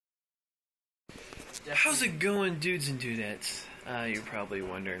How's it going, dudes and dudettes? You're probably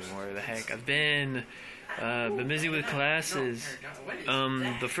wondering where the heck I've been. Been busy with classes.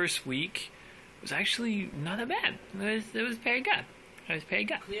 The first week was actually not that bad. It was very good. I was very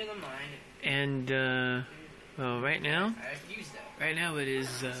good. Clear the mind. And well, right now it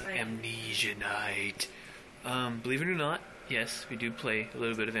is Amnesia Night. Believe it or not, yes, we do play a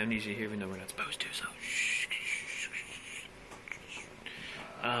little bit of Amnesia here, even though we're not supposed to. So shh.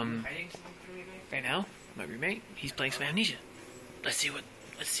 Right now, my roommate, he's playing some Amnesia. Let's see what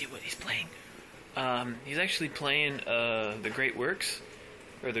he's playing. He's actually playing the Great Works,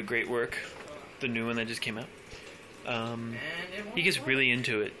 or the Great Work, the new one that just came out. He gets really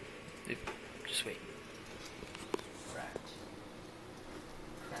into it. Just wait. Crap.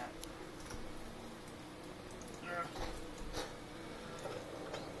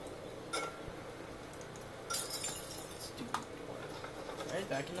 Stupid door. Right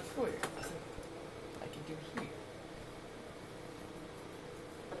back in the foyer. I can do here.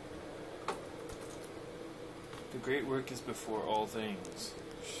 The Great Work is before all things.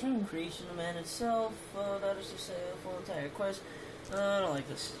 Creation of man itself, that is to say, a full entire quest. I don't like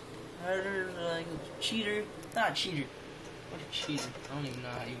this. Harder, like cheater. Not cheater. What a cheater. I don't even know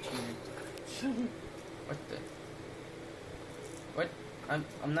how you cheater. What the? What?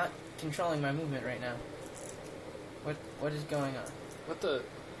 I'm not controlling my movement right now. What is going on? What the?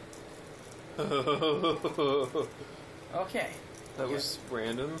 Okay. That was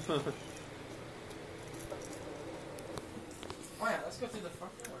random. Oh yeah, let's go through the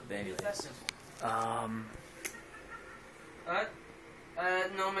front door. Anyway. That's simple.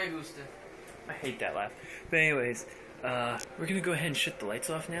 No me gusta. I hate that laugh. But anyways, we're gonna go ahead and shut the lights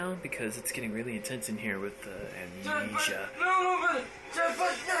off now because it's getting really intense in here with Amnesia.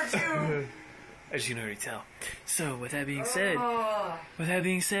 As you can already tell. So with that being said,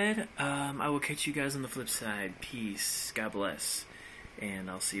 I will catch you guys on the flip side. Peace, God bless,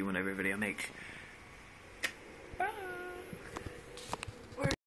 and I'll see you whenever video I make.